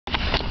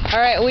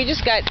Alright, we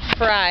just got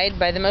fried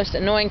by the most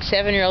annoying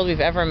 7-year-old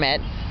we've ever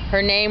met.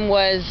 Her name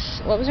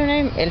was, what was her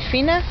name?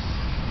 Elfina?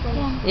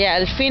 Yeah,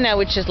 Elfina,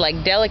 which is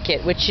like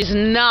delicate, which she's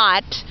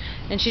not.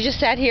 And she just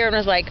sat here and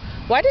was like,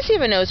 why does he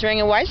have a nose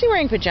ring? And why is he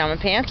wearing pajama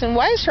pants? And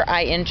why is her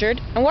eye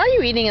injured? And why are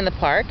you eating in the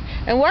park?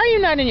 And why are you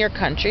not in your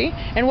country?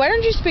 And why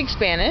don't you speak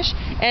Spanish?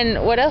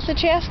 And what else did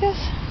she ask us?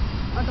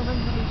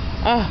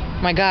 Oh,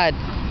 my God.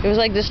 It was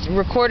like this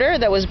recorder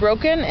that was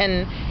broken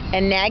and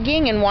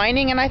nagging and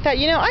whining, and I thought,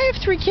 you know, I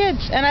have 3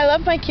 kids, and I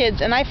love my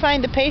kids, and I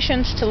find the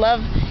patience to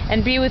love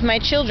and be with my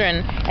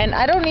children, and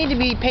I don't need to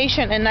be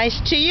patient and nice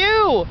to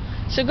you,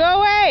 so go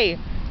away.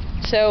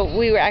 So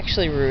we were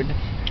actually rude.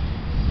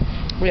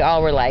 We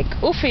all were like,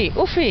 ufi,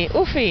 ufi,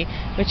 ufi,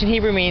 which in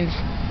Hebrew means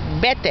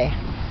vete.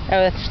 Oh,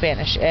 that's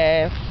Spanish.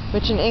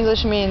 Which in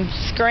English means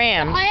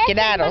scram,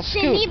 skedaddle,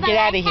 scoot, get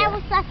out of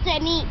here.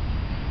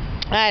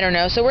 I don't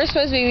know. So we're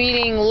supposed to be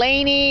meeting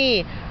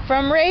Lainey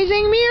from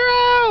Raising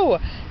Miro.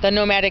 The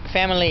nomadic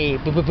family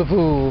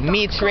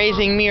meets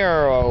Raising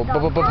Miro.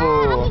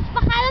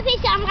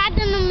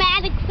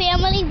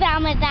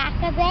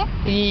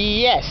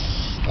 Yes.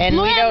 And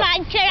we're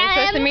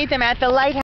supposed to meet them at the lighthouse.